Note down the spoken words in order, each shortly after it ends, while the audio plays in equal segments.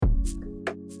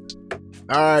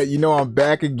All right, I'm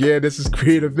back again. This is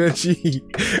Creative Vinci.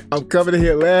 I'm coming in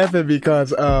here laughing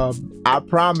because I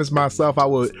promised myself I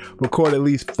would record at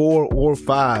least 4 or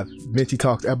 5 Vinci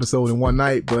Talks episodes in one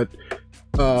night, but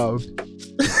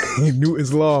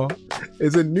Newton's Law.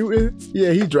 Is it Newton?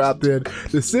 Yeah, he dropped in.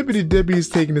 The Sippity Dippy is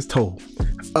taking its toll.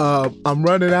 I'm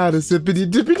running out of Sippity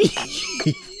Dippity.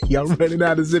 I'm running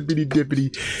out of Zippity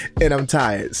Dippity, and I'm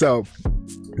tired. So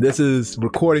this is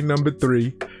recording number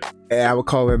 3. And I would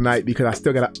call it a night because I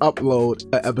still gotta upload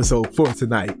an episode for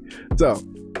tonight. So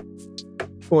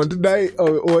on tonight,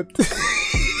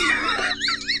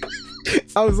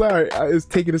 I'm sorry, it's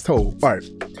taking its toll. All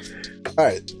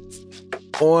right.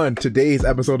 On today's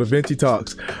episode of Vinci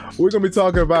Talks, we're gonna be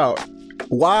talking about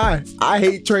why I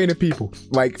hate training people.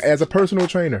 Like, as a personal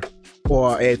trainer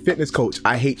or a fitness coach,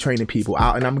 I hate training people.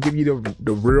 And I'm gonna give you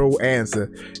the real answer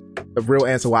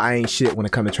why I ain't shit when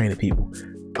it comes to training people.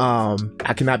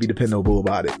 I cannot be dependable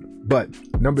about it. But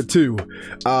number 2,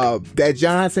 that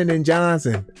Johnson &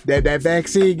 Johnson, that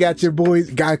vaccine got your boys,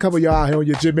 got a couple of y'all out here on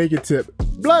your Jamaican tip.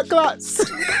 Blood clots.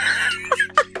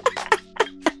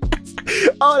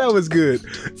 Oh, that was good.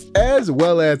 As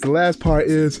well as the last part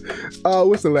is,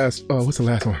 what's the last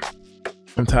one?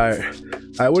 I'm tired.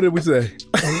 All right, what did we say?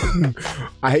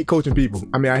 I hate coaching people.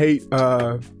 I mean, I hate,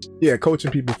 coaching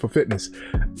people for fitness.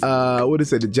 What did it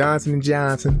say? The Johnson &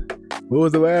 Johnson. What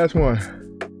was the last one?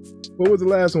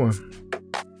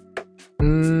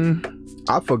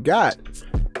 I forgot.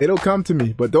 It'll come to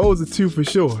me, but those are 2 for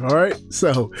sure. All right.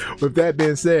 So with that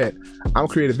being said, I'm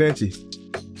Creative Vinci.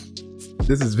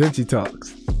 This is Vinci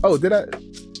Talks. Oh, did I?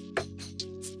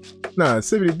 Nah,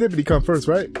 Sippity Dippity come first,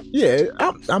 right? Yeah,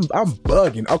 I'm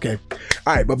bugging. Okay.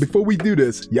 All right, but before we do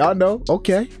this, y'all know,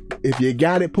 okay, if you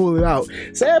got it, pull it out.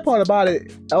 Sad part about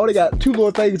it, I only got 2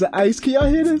 little things of ice. Can y'all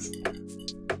hear this?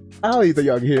 I don't even think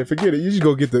y'all can hear it. Forget it. You just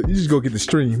go get the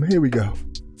stream. Here we go.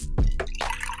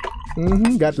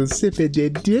 Got the sippity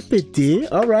dippity.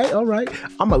 All right.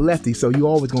 I'm a lefty, so you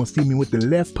always gonna see me with the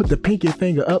left. Put the pinky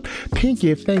finger up. Get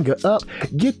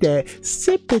that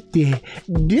sippity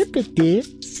dippity.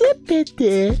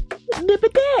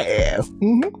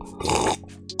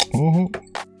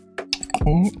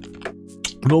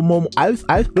 Little more ice.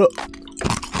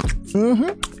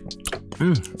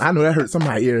 I know that hurt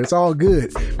somebody's ear. It's all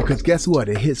good because guess what?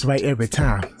 It hits right every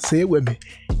time. Say it with me.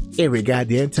 Every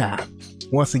goddamn time.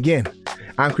 Once again,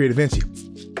 I'm Creative Vinci.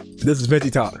 This is Vinci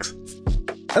Talks.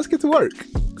 Let's get to work.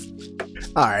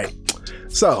 All right.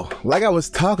 So, like I was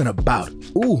talking about,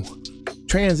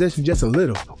 transition just a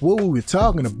little. What were we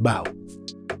talking about?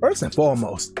 First and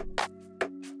foremost,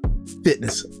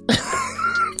 fitness.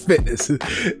 Fitness.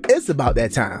 It's about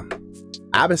that time.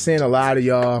 I've been seeing a lot of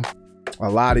y'all,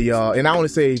 and I only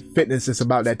say fitness is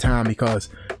about that time because,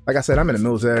 like I said, I'm in the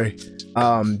military.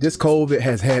 This COVID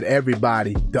has had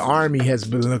everybody. The Army has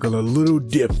been looking a little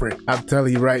different. I'm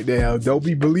telling you right now. Don't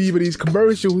be believing these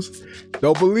commercials.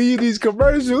 Don't believe these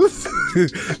commercials.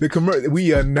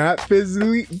 We are not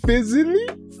physically.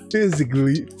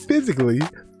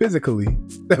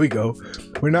 There we go.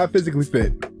 We're not physically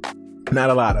fit. Not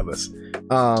a lot of us.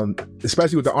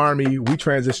 Especially with the Army, we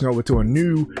transitioned over to a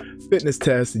new fitness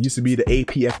test. It used to be the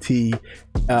APFT,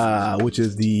 which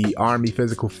is the Army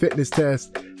Physical Fitness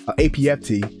Test,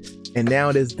 APFT, and now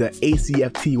it is the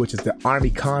ACFT, which is the Army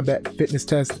Combat Fitness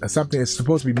Test, something that's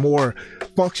supposed to be more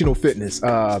functional fitness,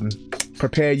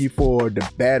 prepare you for the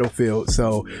battlefield.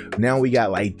 So now we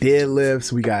got like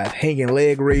deadlifts, we got hanging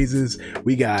leg raises,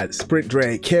 we got sprint,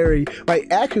 drag, carry. Like,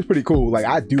 actually it's pretty cool. Like,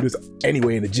 I do this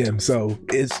anyway in the gym, so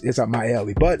it's up my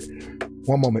alley. But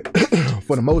one moment,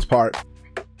 for the most part,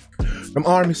 them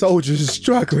Army soldiers are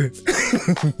struggling.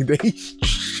 They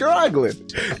struggling,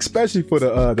 especially for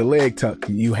the leg tuck.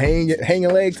 You hang a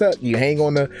leg tuck. You hang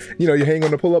on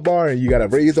the pull-up bar, and you gotta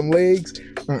raise them legs.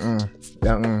 And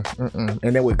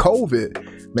then with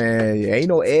COVID, man, ain't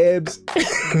no abs.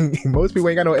 Most people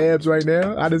ain't got no abs right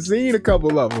now. I done seen a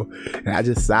couple of them, and I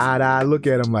just side-eye look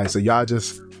at them like, so you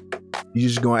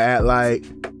just gonna act like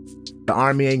the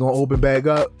Army ain't gonna open back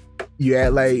up? You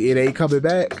act like it ain't coming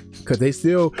back? Because they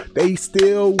still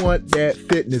want that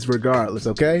fitness regardless,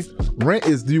 okay? Rent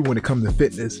is due when it comes to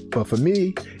fitness. But for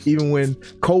me, even when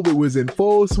COVID was in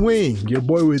full swing, your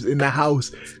boy was in the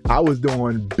house, I was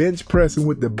doing bench pressing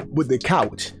with the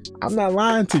couch. I'm not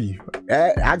lying to you.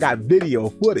 I got video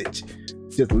footage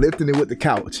just lifting it with the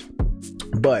couch.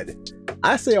 But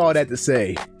I say all that to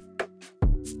say,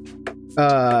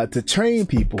 to train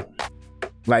people,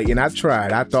 like, and I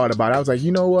thought about it. I was like,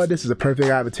 you know what? This is a perfect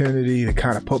opportunity to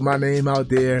kind of put my name out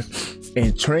there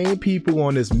and train people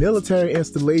on this military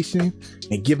installation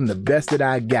and give them the best that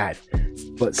I got.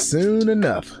 But soon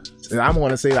enough, I'm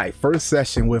going to say like first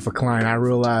session with a client, I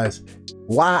realized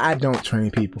why I don't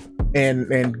train people.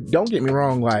 And don't get me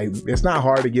wrong, like it's not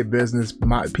hard to get business.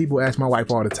 People ask my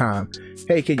wife all the time,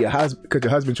 hey, could your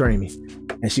husband train me?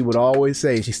 And she would always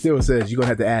say, she still says, you're gonna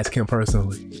have to ask him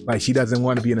personally. Like she doesn't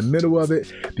want to be in the middle of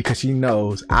it because she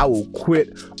knows I will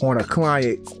quit on a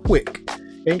client quick.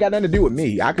 It ain't got nothing to do with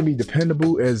me. I can be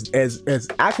dependable as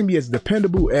I can be as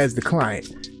dependable as the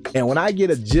client. And when I get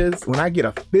the gist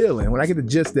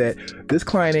that this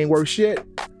client ain't worth shit,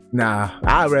 nah,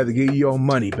 I'd rather give you your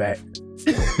money back.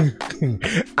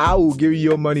 I will give you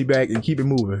your money back and keep it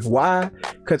moving. Why?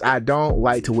 Because I don't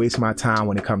like to waste my time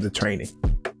when it comes to training.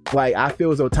 Like, I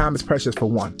feel as though time is precious, for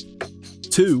one.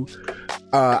 Two,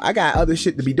 I got other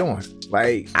shit to be doing.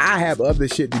 Like, I have other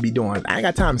shit to be doing. I ain't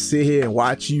got time to sit here and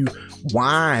watch you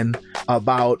whine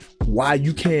about why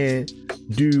you can't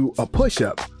do a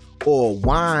push-up, or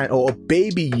whine or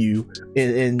baby you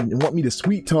and want me to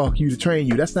sweet talk you to train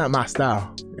you. That's not my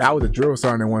style. I was a drill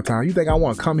sergeant one time. You think I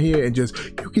want to come here and just,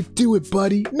 you can do it,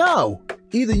 buddy? No.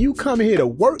 Either you come here to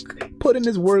work, put in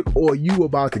this work, or you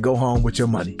about to go home with your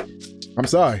money. I'm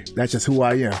sorry. That's just who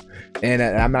I am. And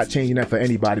I'm not changing that for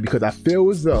anybody, because I feel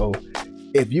as though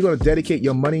if you're going to dedicate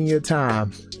your money and your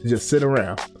time to just sit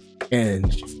around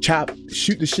and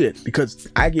shoot the shit, because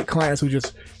I get clients who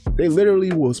just, they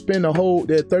literally will spend their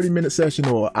 30-minute session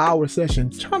or hour session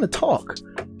trying to talk.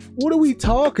 What are we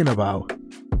talking about?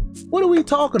 What are we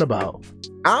talking about?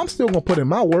 I'm still gonna put in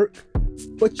my work,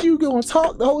 but you gonna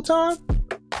talk the whole time?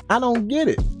 I don't get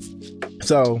it.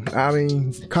 So, I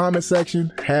mean, comment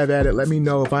section, have at it. Let me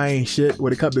know if I ain't shit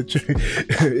when it comes to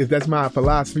if that's my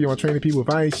philosophy on training people. If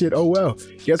I ain't shit, oh well.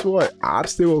 Guess what? I'm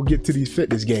still gonna get to these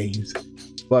fitness games.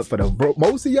 But for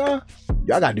most of y'all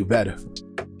gotta do better.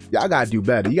 Y'all gotta do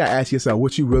better. You gotta ask yourself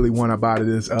what you really want about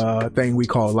this thing we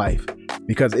call life.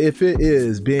 Because if it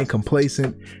is being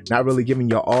complacent, not really giving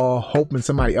your all, hoping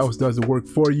somebody else does the work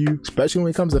for you, especially when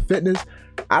it comes to fitness,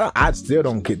 I still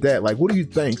don't get that. Like, what do you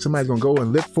think? Somebody's gonna go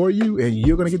and lift for you and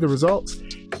you're gonna get the results?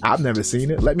 I've never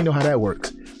seen it. Let me know how that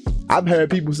works. I've heard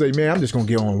people say, man, I'm just gonna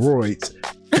get on roids.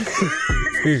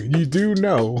 You do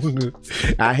know.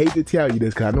 I hate to tell you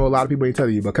this because I know a lot of people ain't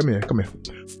telling you, but come here.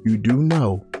 You do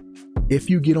know, if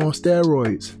you get on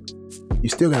steroids, you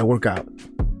still gotta work out.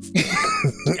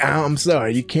 I'm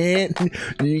sorry, you can't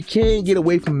get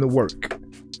away from the work.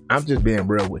 I'm just being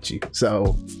real with you.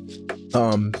 So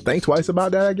think twice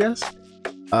about that, I guess.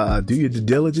 Do your due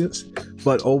diligence,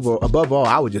 but above all,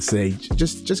 I would just say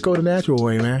just go the natural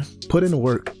way, man. Put in the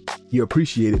work. You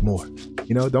appreciate it more.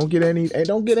 You know, don't do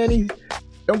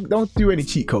any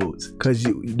cheat codes, because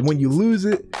when you lose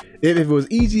it, if it was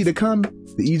easy to come,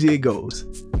 the easier it goes.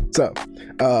 So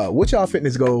what y'all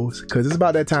fitness goals? Because it's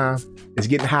about that time. It's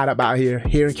getting hot up out here.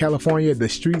 Here in California, the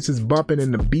streets is bumping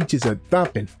and the beaches are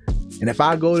thumping. And if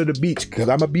I go to the beach, because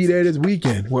I'm going to be there this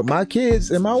weekend with my kids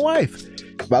and my wife,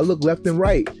 if I look left and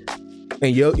right,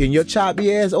 and your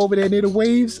choppy ass over there near the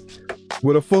waves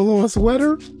with a full-on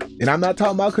sweater, and I'm not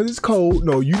talking about because it's cold.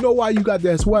 No, you know why you got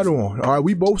that sweater on. All right,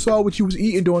 we both saw what you was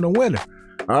eating during the winter.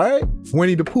 All right,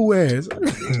 Winnie the Pooh ass.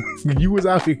 You was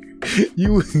out here.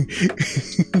 You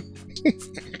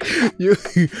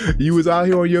was out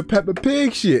here on your Peppa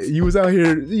Pig shit. You was out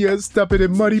here, stepping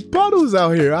in muddy puddles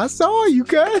out here. I saw you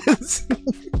guys.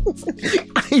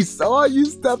 I saw you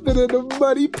stepping in the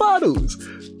muddy puddles.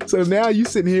 So now you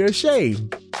sitting here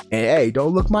ashamed. And hey,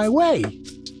 don't look my way.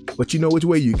 But you know which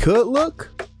way you could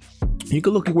look? You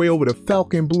can look your way over to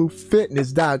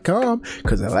FalconBlueFitness.com,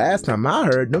 because the last time I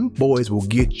heard, them boys will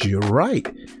get you right.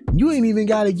 You ain't even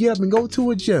got to get up and go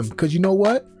to a gym, because you know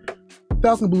what?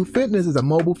 Falcon Blue Fitness is a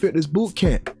mobile fitness boot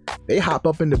camp. They hop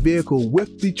up in the vehicle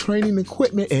with the training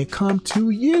equipment and come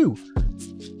to you.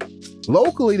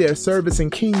 Locally, they're servicing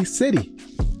King City,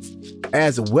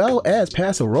 as well as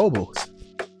Paso Robles,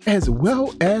 as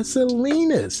well as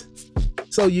Salinas.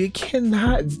 So you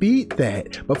cannot beat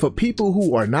that. But for people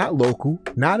who are not local,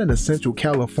 not in the Central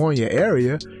California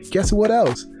area, guess what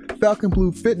else? Falcon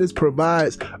Blue Fitness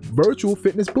provides virtual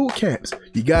fitness boot camps.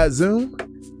 You got Zoom,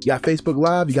 you got Facebook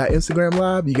Live, you got Instagram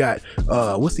Live, you got,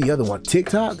 what's the other one?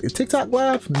 TikTok? Is TikTok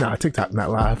live? Nah, TikTok not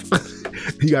live.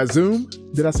 You got Zoom.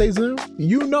 Did I say Zoom?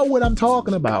 You know what I'm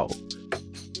talking about.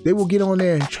 They will get on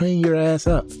there and train your ass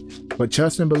up. But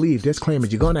trust and believe, disclaimer,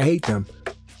 you're going to hate them,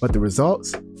 but the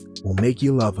results will make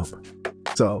you love them.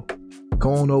 So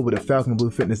go on over to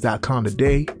FalconBlueFitness.com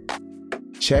today.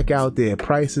 Check out their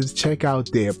prices, check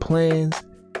out their plans.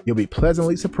 You'll be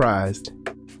pleasantly surprised.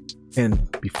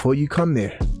 And before you come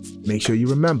there, make sure you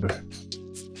remember,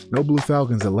 no Blue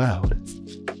Falcons allowed.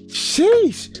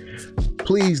 Sheesh!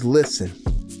 Please listen.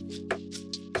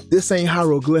 This ain't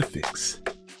hieroglyphics.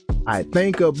 I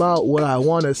think about what I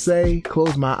want to say,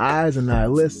 close my eyes and I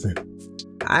listen.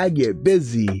 I get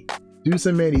busy, do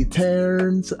so many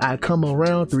turns, I come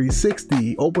around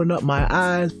 360, open up my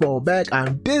eyes, fall back,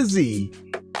 I'm dizzy.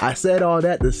 I said all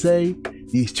that to say,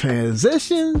 these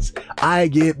transitions, I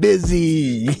get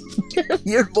busy.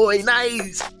 Your boy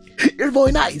nice. Your boy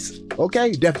nice.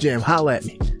 Okay, Def Jam, holla at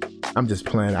me. I'm just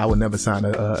playing. I would never sign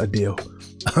a deal.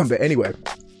 But anyway,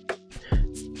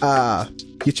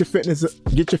 get your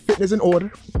fitness in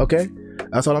order. Okay,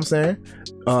 that's all I'm saying.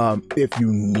 If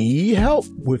you need help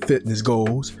with fitness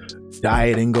goals,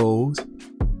 dieting goals,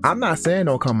 I'm not saying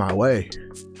don't come my way.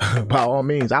 By all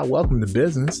means, I welcome the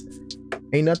business.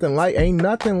 Ain't nothing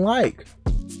like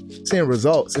seeing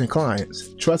results in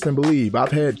clients. Trust and believe.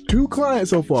 I've had 2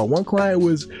 clients so far. One client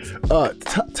was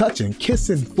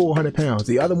kissing 400 pounds.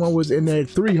 The other one was in there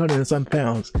 300 and some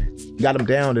pounds. Got him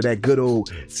down to that good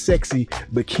old sexy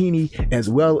bikini as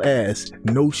well as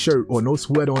no shirt or no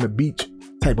sweat on the beach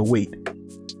type of weight.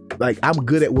 Like, I'm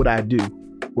good at what I do.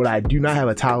 What I do not have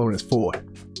a tolerance for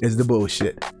is the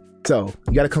bullshit. So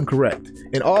you got to come correct.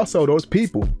 And also those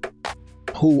people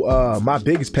who, my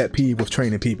biggest pet peeve with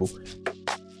training people.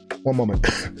 One moment.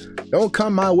 Don't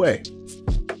come my way.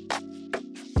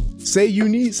 Say you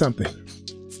need something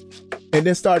and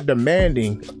then start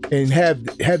demanding and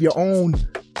have your own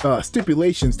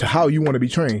stipulations to how you want to be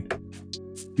trained.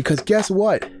 Because guess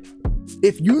what?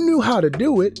 If you knew how to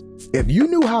do it, if you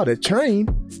knew how to train,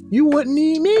 you wouldn't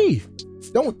need me.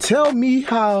 Don't tell me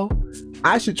how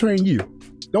I should train you.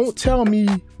 Don't tell me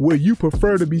where you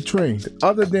prefer to be trained,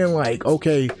 other than like,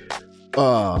 okay,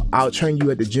 I'll train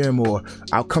you at the gym, or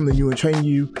I'll come to you and train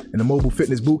you in the mobile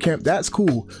fitness boot camp. That's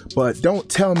cool, but don't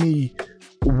tell me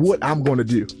what I'm going to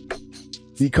do,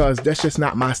 because that's just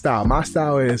not my style. My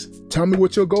style is tell me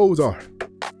what your goals are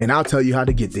and I'll tell you how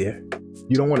to get there.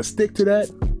 You don't want to stick to that?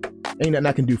 Ain't nothing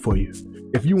I can do for you.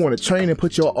 If you want to train and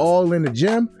put your all in the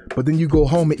gym, but then you go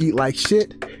home and eat like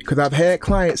shit, because I've had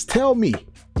clients tell me,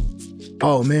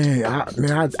 oh man, I'll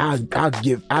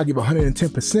give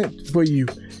 110% for you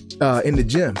in the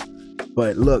gym.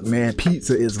 But look, man,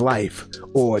 pizza is life,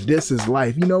 or this is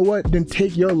life. You know what? Then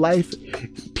take your life,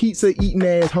 pizza eating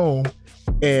ass home,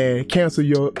 and cancel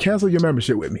your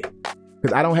membership with me,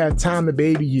 because I don't have time to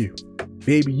baby you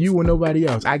or nobody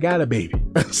else. I got a baby.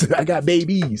 I got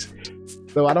babies,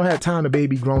 so I don't have time to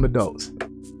baby grown adults.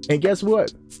 And guess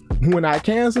what? When I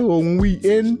cancel or when we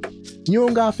end, you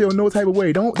don't gotta feel no type of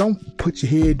way. Don't put your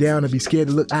head down and be scared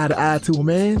to look eye to eye to a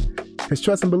man. Because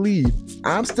trust and believe,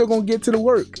 I'm still gonna get to the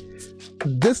work.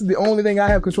 This is the only thing I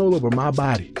have control over, my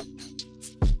body.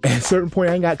 At a certain point,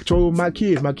 I ain't got control over my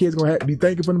kids. My kids gonna have to be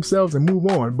thinking for themselves and move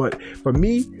on. But for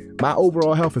me, my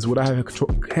overall health is what I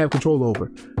have control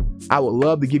over. I would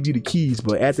love to give you the keys,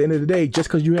 but at the end of the day, just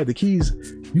because you have the keys,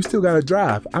 you still gotta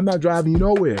drive. I'm not driving you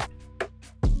nowhere.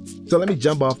 So let me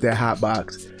jump off that hot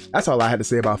box. That's all I had to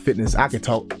say about fitness. I can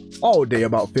talk all day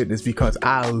about fitness because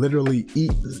I literally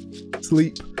eat,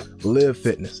 sleep, live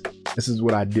fitness. This is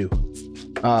what I do.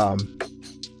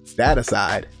 That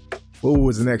aside, what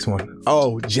was the next one?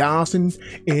 Oh, Johnson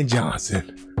 &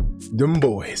 Johnson. Them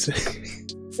boys.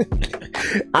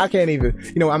 I can't even,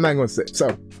 I'm not going to say.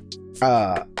 So,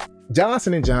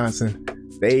 Johnson & Johnson,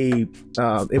 they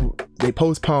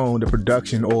postponed the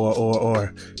production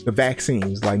or the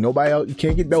vaccines. Like, nobody else, you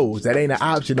can't get those. That ain't an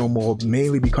option no more,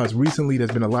 mainly because recently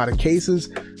there's been a lot of cases.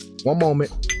 One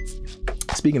moment.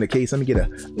 Speaking of case, let me get a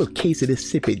little case of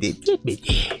this sippy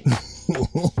dippy.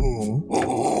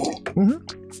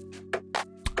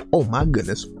 Oh my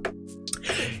goodness.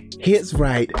 Hits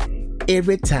right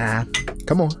every time.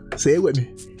 Come on, say it with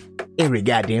me. Every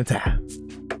goddamn time.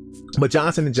 But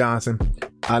Johnson & Johnson,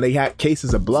 they had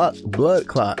cases of blood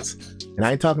clots. And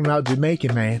I ain't talking about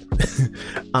Jamaican, man.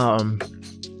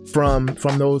 From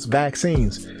those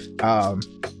vaccines.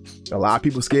 A lot of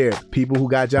people scared. People who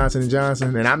got Johnson &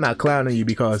 Johnson, and I'm not clowning you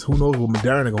because who knows what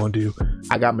Moderna gonna do.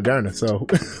 I got Moderna, so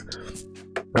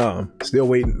still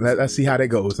waiting. Let's see how that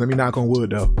goes. Let me knock on wood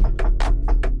though.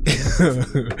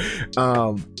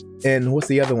 And what's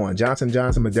the other one? Johnson &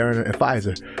 Johnson, Moderna, and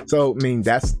Pfizer. So I mean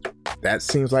that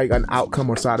seems like an outcome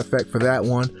or side effect for that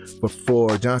one, but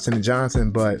for Johnson &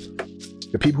 Johnson. But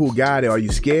the people who got it, are you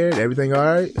scared? Everything all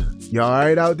right? Y'all all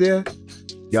right out there?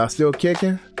 Y'all still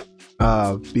kicking?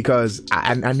 Because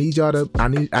I need y'all to, I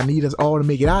need us all to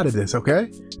make it out of this,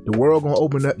 okay? The world gonna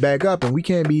open up back up, and we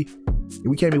can't be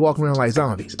walking around like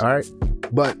zombies, all right?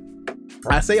 But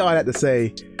I say all that to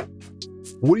say,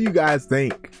 what do you guys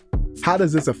think? How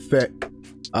does this affect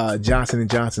Johnson &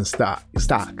 Johnson stock?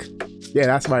 Yeah,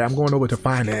 that's right. I'm going over to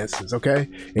finances, okay?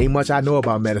 Ain't much I know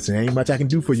about medicine. Ain't much I can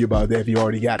do for you about that if you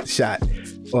already got the shot.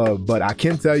 But I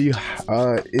can tell you,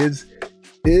 is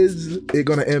it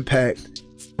going to impact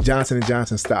Johnson &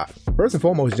 Johnson stock? First and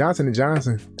foremost, Johnson &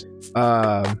 Johnson,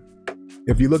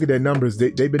 if you look at their numbers,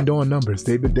 they've been doing numbers.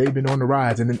 They've been on the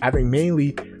rise. And I think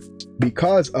mainly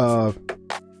because of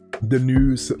the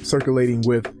news circulating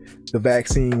with the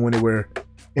vaccine when they were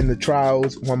in the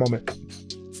trials,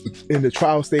 in the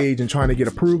trial stage and trying to get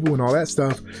approval and all that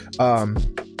stuff,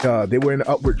 they were in an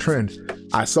upward trend.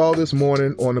 I saw this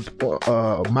morning on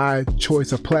my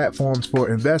choice of platforms for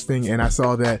investing, and I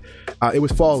saw that it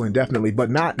was falling definitely,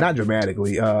 but not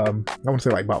dramatically. I want to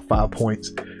say like about 5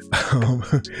 points.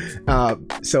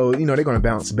 So they're going to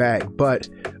bounce back. But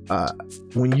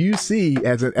when you see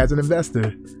as an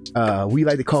investor, we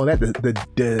like to call that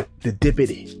the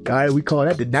dippity. All right, we call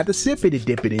that not the sippity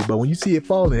dippity, but when you see it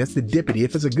falling, that's the dippity.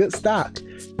 If it's a good stock,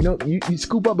 you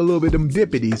scoop up a little bit of them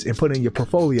dippities and put it in your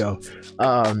portfolio.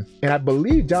 And I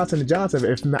believe Johnson & Johnson,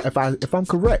 if I'm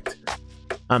correct,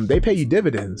 they pay you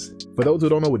dividends. For those who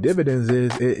don't know what dividends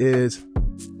is, it is,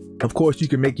 of course, you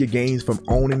can make your gains from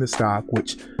owning the stock,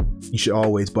 which you should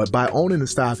always, but by owning the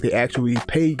stock, they actually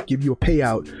give you a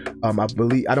payout. I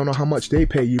believe, I don't know how much they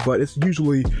pay you, but it's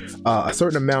usually a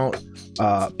certain amount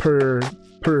per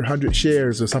 100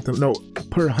 shares or something. No,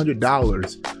 per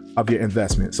 $100 of your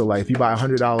investment. So like if you buy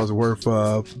 $100 worth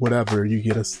of whatever, you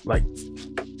get us like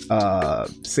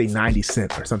say 90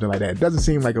 cents or something like that. It doesn't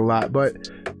seem like a lot, but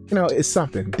it's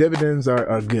something. Dividends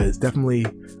are good. It's definitely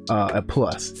a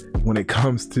plus when it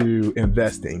comes to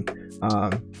investing.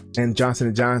 And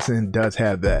Johnson & Johnson does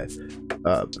have that.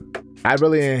 I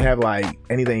really didn't have like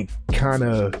anything kind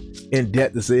of in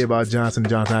depth to say about Johnson &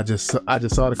 Johnson. I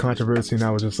just saw the controversy and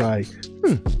I was just like,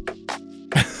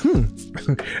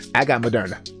 I got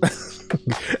Moderna.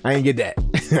 I ain't get that.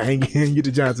 I ain't get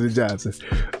the Johnson & Johnson.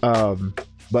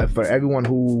 But for everyone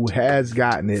who has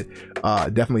gotten it,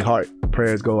 definitely heart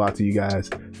prayers go out to you guys.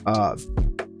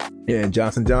 And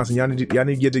Johnson & Johnson, y'all need to get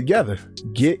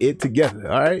it together.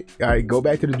 All right, go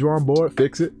back to the drawing board,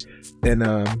 fix it, and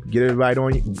get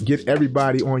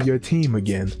everybody on your team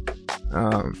again.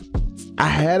 I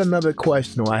had another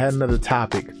question, or I had another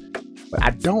topic, but I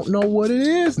don't know what it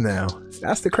is now.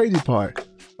 That's the crazy part.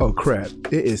 Oh crap,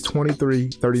 it is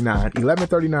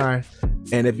 11:39,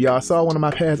 and if y'all saw one of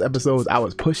my past episodes, I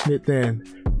was pushing it then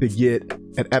to get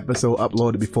an episode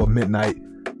uploaded before midnight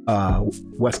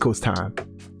West Coast time.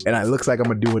 And it looks like I'm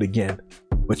gonna do it again.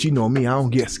 But you know me, I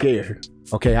don't get scared.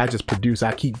 Okay, I just produce.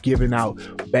 I keep giving out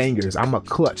bangers. I'm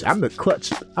clutch when it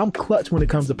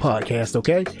comes to podcasts,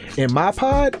 okay? And my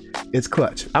pod is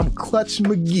clutch. I'm Clutch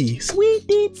McGee. Sweet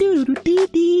dee doo doo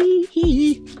dee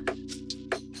dee.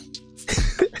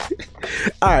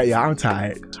 All right, y'all, I'm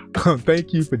tired.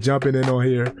 Thank you for jumping in on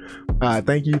here.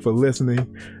 Thank you for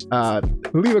listening.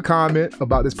 Leave a comment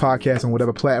about this podcast on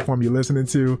whatever platform you're listening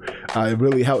to. It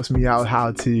really helps me out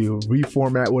how to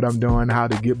reformat what I'm doing, how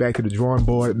to get back to the drawing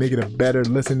board, make it a better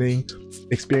listening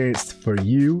experience for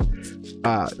you.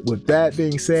 With that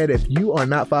being said, if you are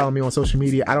not following me on social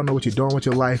media, I don't know what you're doing with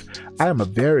your life. I am a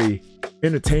very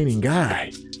entertaining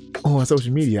guy on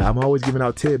social media. I'm always giving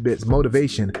out tidbits,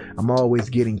 motivation. I'm always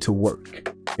getting to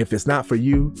work. If it's not for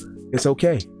you, it's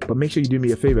okay. But make sure you do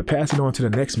me a favor, pass it on to the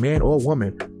next man or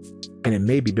woman, and it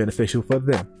may be beneficial for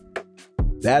them.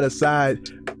 That aside,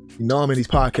 I'm in these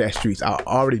podcast streets. I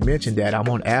already mentioned that I'm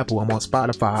on Apple, I'm on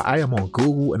Spotify, I am on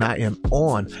Google, and I am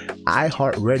on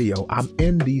iHeartRadio. I'm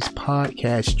in these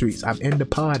podcast streets. I'm in the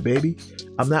pod, baby.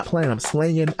 I'm not playing. I'm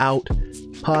slinging out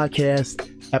podcast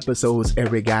episodes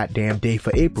every goddamn day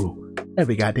for April.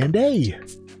 Every goddamn day.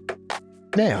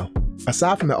 Now,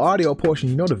 aside from the audio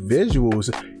portion, the visuals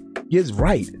is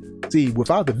right. See,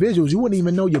 without the visuals, you wouldn't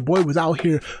even know your boy was out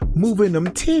here moving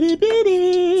them titty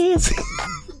bitties.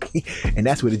 And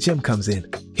that's where the gym comes in.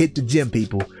 Hit the gym,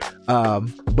 people.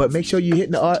 But make sure you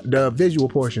hit the visual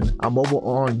portion. I'm over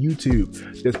on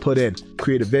YouTube. Just put in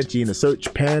Creative Vinci in the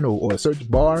search panel or search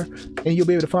bar, and you'll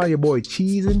be able to find your boy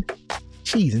cheesing.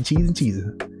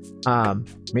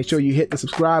 Make sure you hit the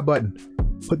subscribe button.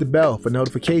 Put the bell for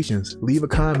notifications. Leave a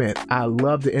comment. I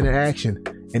love the interaction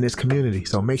in this community,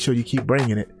 so make sure you keep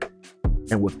bringing it.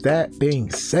 And with that being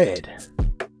said,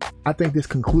 I think this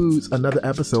concludes another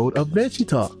episode of Vinci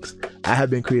Talks. I have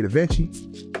been Creative Vinci.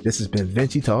 This has been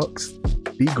Vinci Talks.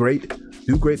 Be great,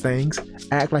 do great things,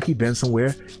 act like you've been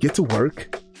somewhere, get to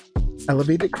work,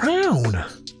 elevate the crown.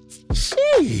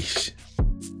 Sheesh.